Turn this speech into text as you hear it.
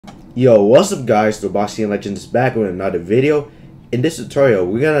Yo, what's up guys, Roblox Legends is back with another video. In this tutorial,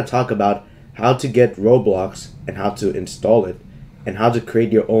 we're going to talk about how to get Roblox and how to install it, and how to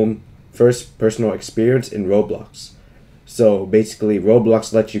create your own first personal experience in Roblox. So basically,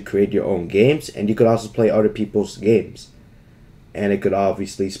 Roblox lets you create your own games, and you could also play other people's games. And it could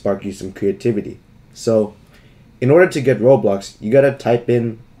obviously spark you some creativity. So, in order to get Roblox, you gotta type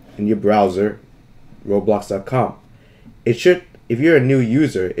in your browser, roblox.com. If you're a new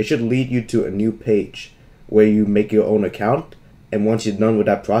user, it should lead you to a new page where you make your own account, and once you're done with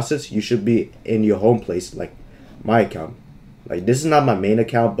that process, you should be in your home place, like my account. Like, this is not my main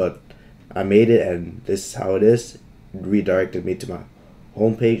account, but I made it and this is how it is. It redirected me to my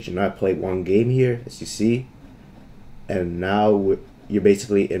home page, and I played one game here, as you see, and now you're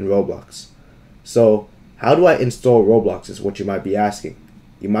basically in Roblox. So how do I install Roblox is what you might be asking.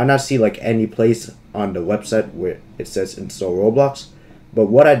 You might not see like any place on the website where it says install Roblox, but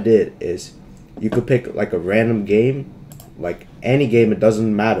what I did is you could pick like a random game, like any game, it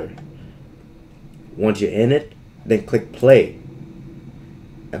doesn't matter. Once you're in it, then click play.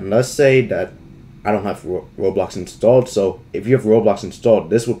 And let's say that I don't have Roblox installed, so if you have Roblox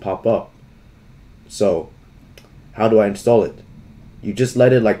installed, this will pop up. So how do I install it? You just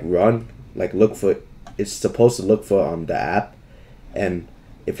let it like run, like look for, it's supposed to look for the app, and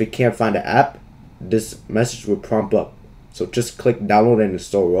if it can't find the app, this message will prompt up. So just click download and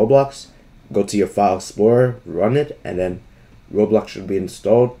install Roblox, go to your file explorer, run it, and then Roblox should be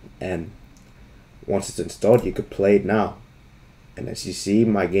installed. And once it's installed, you could play it now. And as you see,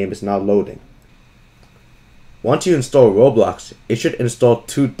 my game is now loading. Once you install Roblox, it should install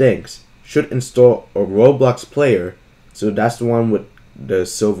two things. It should install a Roblox Player, so that's the one with the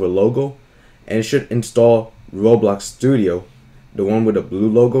silver logo, and it should install Roblox Studio, the one with the blue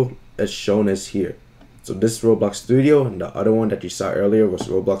logo as shown as here. So this is Roblox Studio, and the other one that you saw earlier was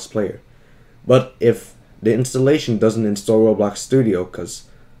Roblox Player. But if the installation doesn't install Roblox Studio, because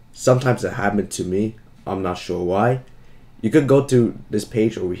sometimes it happened to me, I'm not sure why, you could go to this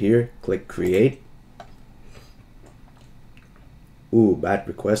page over here, click create. Ooh, bad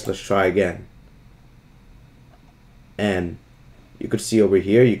request, let's try again. And you could see over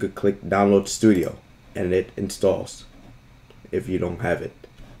here, you could click download Studio, and it installs if you don't have it.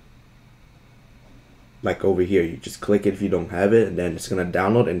 Like over here, you just click it if you don't have it, and then it's gonna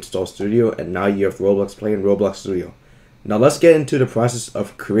download and install Studio, and now you have Roblox Play and Roblox Studio. Now let's get into the process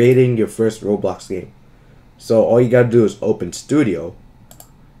of creating your first Roblox game. So all you gotta do is open Studio,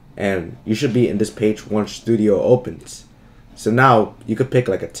 and you should be in this page once Studio opens. So now you could pick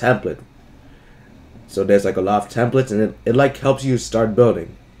like a template. So there's like a lot of templates, and it like helps you start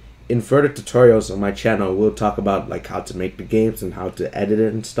building. In further tutorials on my channel, we'll talk about like how to make the games and how to edit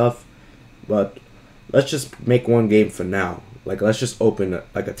it and stuff. But let's just make one game for now. Like, let's just open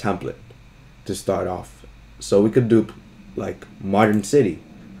like a template to start off. So we could do like Modern City.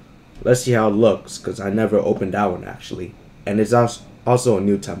 Let's see how it looks, because I never opened that one actually. And it's also a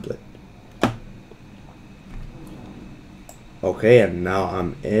new template. Okay, and now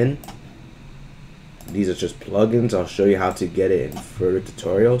I'm in. These are just plugins. I'll show you how to get it in further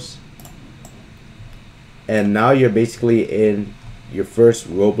tutorials. And now you're basically in your first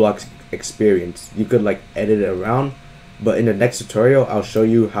Roblox experience. You could like edit it around, but in the next tutorial I'll show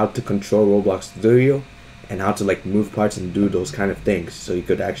you how to control Roblox Studio and how to like move parts and do those kind of things, so you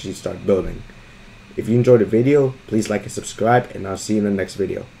could actually start building. If you enjoyed the video, please like and subscribe, and I'll see you in the next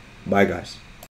video. Bye guys.